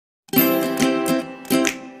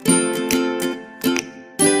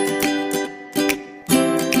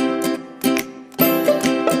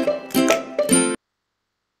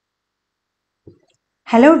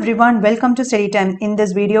Hello everyone, welcome to Study Time. In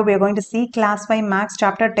this video, we are going to see Class 5 Maths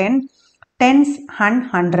Chapter 10, Tens and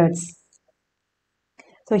Hundreds.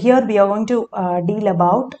 So here we are going to deal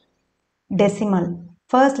about decimal.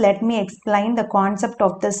 First, let me explain the concept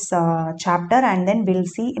of this chapter and then we'll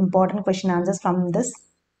see important question answers from this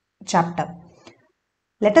chapter.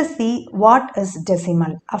 Let us see what is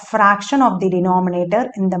decimal. A fraction of the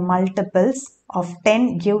denominator in the multiples of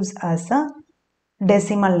 10 gives us a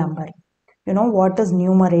decimal number. You know what is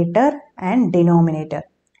numerator and denominator.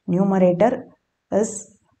 Numerator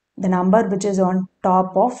is the number which is on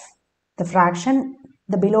top of the fraction.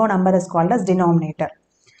 The below number is called as denominator.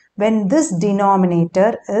 When this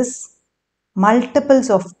denominator is multiples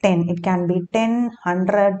of 10, it can be 10,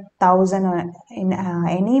 100, 1000, in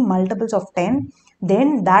any multiples of 10,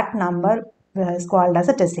 then that number is called as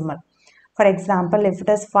a decimal. For example, if it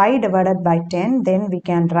is 5 divided by 10, then we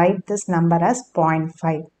can write this number as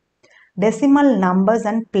 0.5. Decimal numbers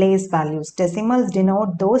and place values. Decimals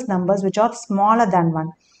denote those numbers which are smaller than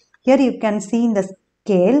 1. Here you can see in the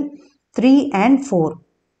scale 3 and 4.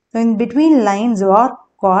 So in between lines are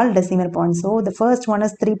called decimal points. So the first one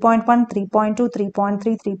is 3.1, 3.2,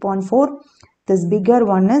 3.3, 3.4. This bigger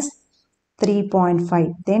one is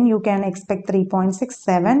 3.5. Then you can expect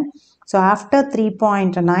 3.67. So after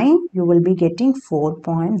 3.9, you will be getting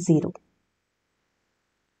 4.0.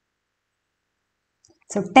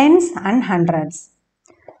 So tens and hundreds.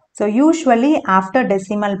 So usually after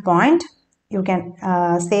decimal point, you can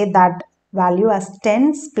say that value as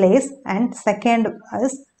tens place and second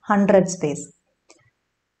is hundreds place.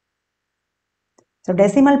 So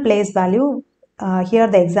decimal place value, here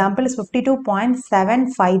the example is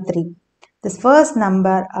 52.753. This first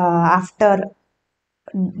number after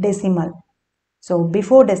decimal. So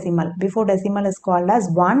before decimal is called as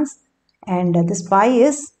ones and this 5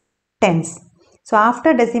 is tens. So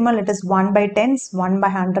after decimal it is 1 by tens, 1 by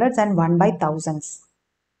hundreds and 1 by thousands.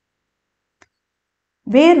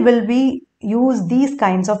 Where will we use these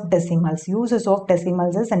kinds of decimals? Uses of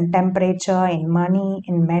decimals is in temperature, in money,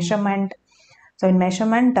 in measurement. So in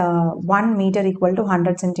measurement, 1 meter equal to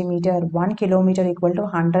 100 centimeter, 1 kilometer equal to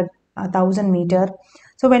 1,000 meter.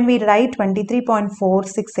 So when we write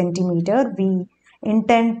 23.46 centimeter, we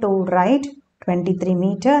intend to write 23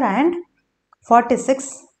 meter and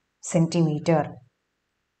 46 centimeter.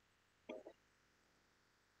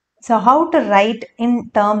 So how to write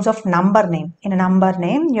in terms of number name? In a number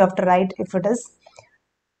name, you have to write, if it is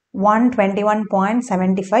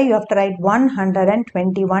 121.75, you have to write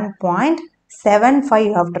 121.75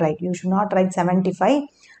 you have to write. You should not write 75.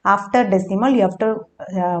 After decimal, you have to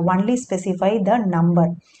only specify the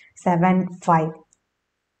number 75.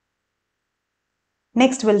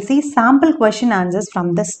 Next, we'll see sample question answers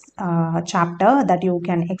from this chapter that you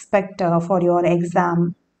can expect for your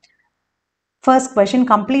exam. First question,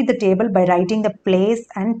 complete the table by writing the place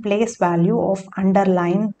and place value of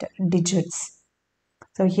underlined digits.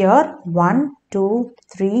 So here 1, 2,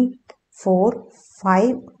 3, 4,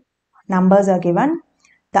 5 numbers are given.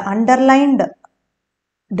 The underlined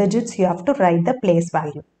digits you have to write the place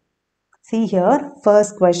value. See here,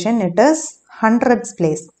 first question, it is hundreds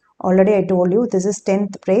place. Already I told you this is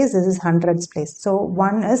 10th place, this is hundreds place. So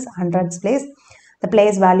 1 is hundreds place. The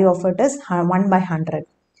place value of it is 1 by 100.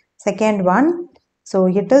 Second one, so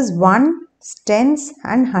it is 1, tens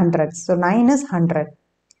and hundreds. So 9 is 100.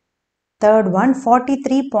 Third one,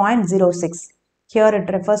 43.06. Here it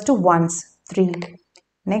refers to ones, 3.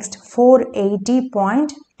 Next,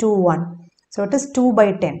 480.21. So it is 2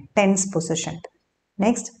 by 10, tens position.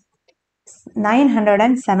 Next,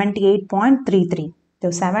 978.33.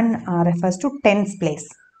 So 7 refers to tens place.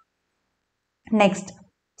 Next,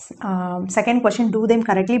 second question, do them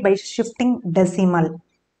correctly by shifting decimal.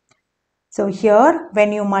 So here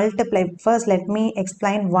when you multiply, first let me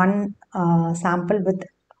explain one sample with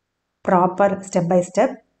proper step by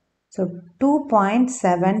step. So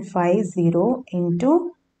 2.750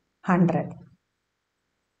 into 100.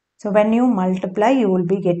 So when you multiply, you will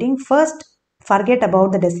be getting, first forget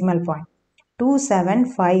about the decimal point.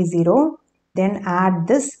 2750, then add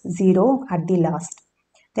this 0 at the last.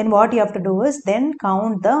 Then what you have to do is then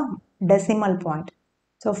count the decimal point.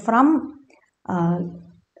 So from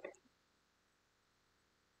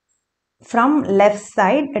left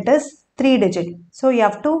side it is 3 digit. So you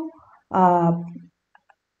have to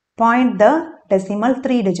point the decimal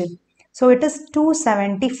 3 digit. So it is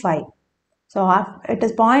 275. So it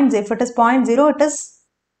is points. If it is 0.0, it is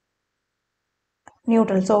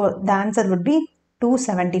neutral. So the answer would be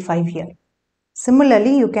 275 here.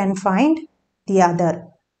 Similarly, you can find the other.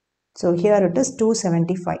 So here it is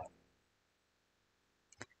 275.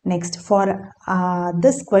 Next, for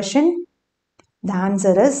this question, The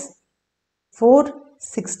answer is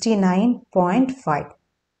 469.5.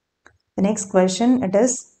 The next question, it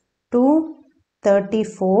is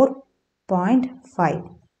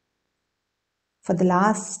 234.5. For the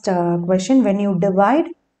last question, when you divide,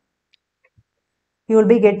 you will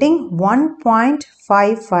be getting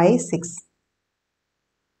 1.556.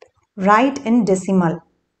 Write in decimal.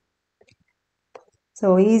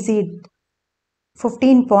 So easy,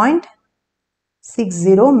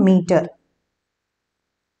 15.60 meter.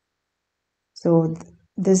 So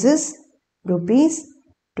this is rupees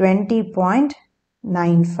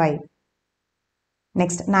 20.95.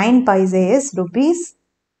 Next, 9 paise is rupees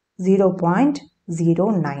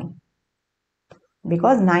 0.09.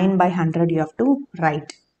 Because 9 by 100 you have to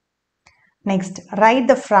write. Next, write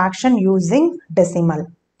the fraction using decimal.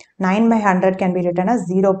 9 by 100 can be written as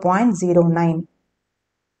 0.09.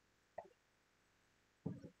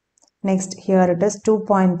 Next, here it is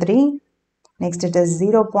 2.3. Next, it is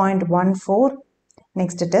 0.14.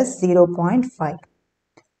 Next, it is 0.5.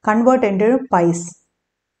 Convert into pies.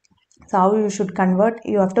 So, how you should convert?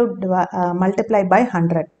 You have to multiply by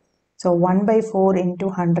 100. So, 1 by 4 into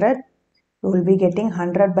 100. You will be getting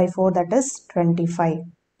 100 by 4, that is 25.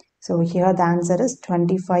 So, here the answer is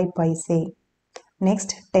 25 paise.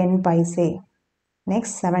 Next, 10 paise.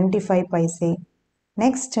 Next, 75 paise.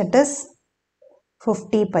 Next, it is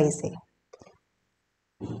 50 paise.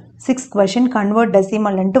 Sixth question, convert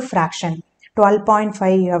decimal into fraction.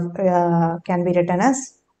 12.5 can be written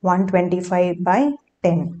as 125 by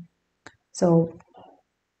 10. So,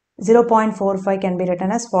 0.45 can be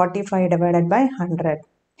written as 45 divided by 100.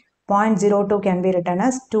 0.02 can be written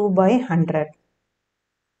as 2 by 100.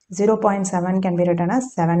 0.7 can be written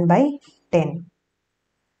as 7 by 10.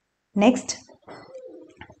 Next,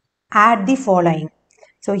 add the following.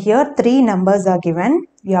 So, here 3 numbers are given.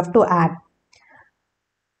 You have to add.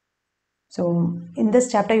 So, in this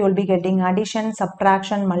chapter, you will be getting addition,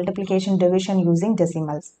 subtraction, multiplication, division using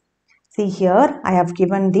decimals. See here, I have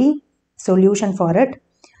given the solution for it.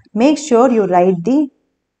 Make sure you write the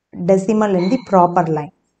decimal in the proper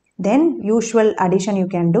line. Then, usual addition you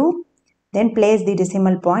can do. Then, place the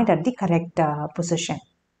decimal point at the correct position.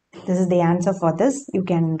 This is the answer for this. You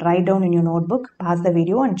can write down in your notebook, pause the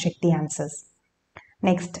video and check the answers.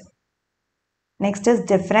 Next is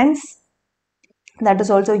difference. That is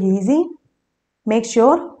also easy. Make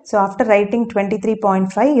sure, so after writing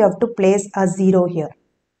 23.5, you have to place a 0 here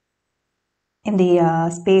in the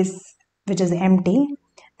space which is empty.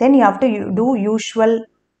 Then you have to do usual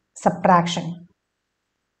subtraction.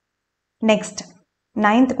 Next,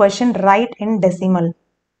 9th question, write in decimal.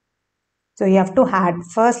 So you have to add.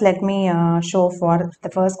 First, let me show for the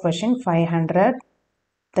first question,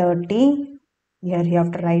 530. Here you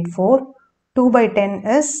have to write 4. 2 by 10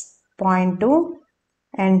 is 0.2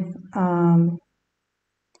 and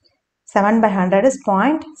 7 by 100 is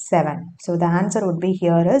 0.7. So the answer would be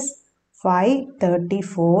here is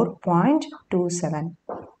 534.27.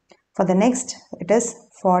 For the next, it is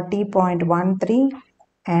 40.13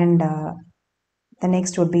 and the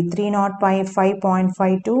next would be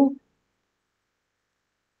 305.52.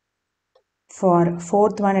 For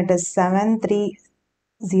fourth one, it is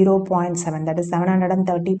 730.7, that is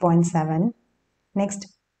 730.7. Next,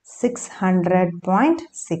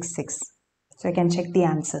 600.66. So you can check the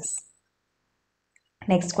answers.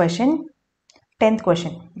 Next question, 10th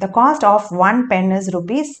question. The cost of one pen is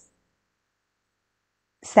rupees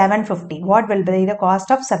 750. What will be the cost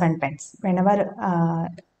of 7 pens? Whenever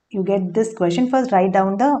you get this question, first write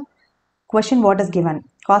down the question what is given.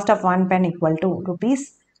 Cost of one pen equal to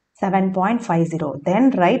rupees 7.50. Then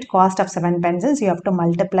write cost of 7 pens is you have to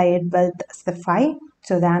multiply it with the 5.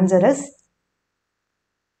 So the answer is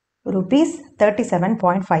rupees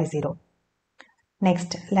 37.50.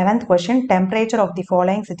 Next, 11th question. Temperature of the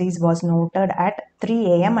following cities was noted at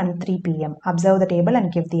 3 a.m. and 3 p.m. Observe the table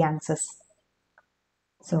and give the answers.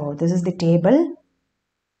 So, this is the table.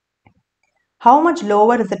 How much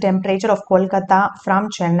lower is the temperature of Kolkata from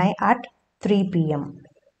Chennai at 3 p.m.?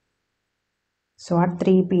 So, at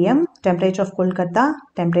 3 p.m., temperature of Kolkata,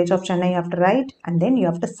 temperature of Chennai you have to write and then you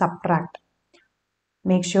have to subtract.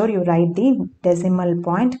 Make sure you write the decimal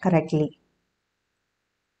point correctly.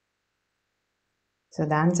 So,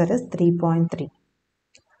 the answer is 3.3.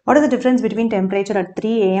 What is the difference between temperature at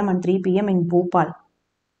 3 a.m. and 3 p.m. in Bhopal?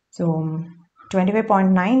 So,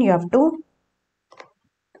 25.9 you have to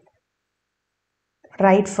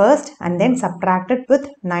write first and then subtract it with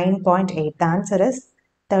 9.8. The answer is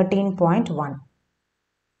 13.1.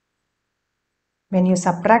 When you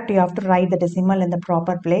subtract, you have to write the decimal in the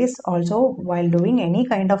proper place. Also, while doing any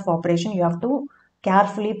kind of operation, you have to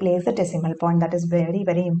carefully place the decimal point. That is very,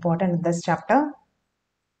 very important in this chapter.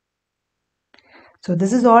 So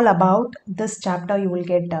this is all about this chapter. You will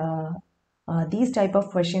get these type of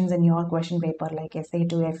questions in your question paper like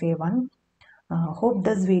SA2, FA1. Hope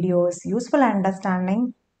this video is useful and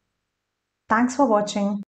understanding. Thanks for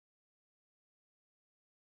watching.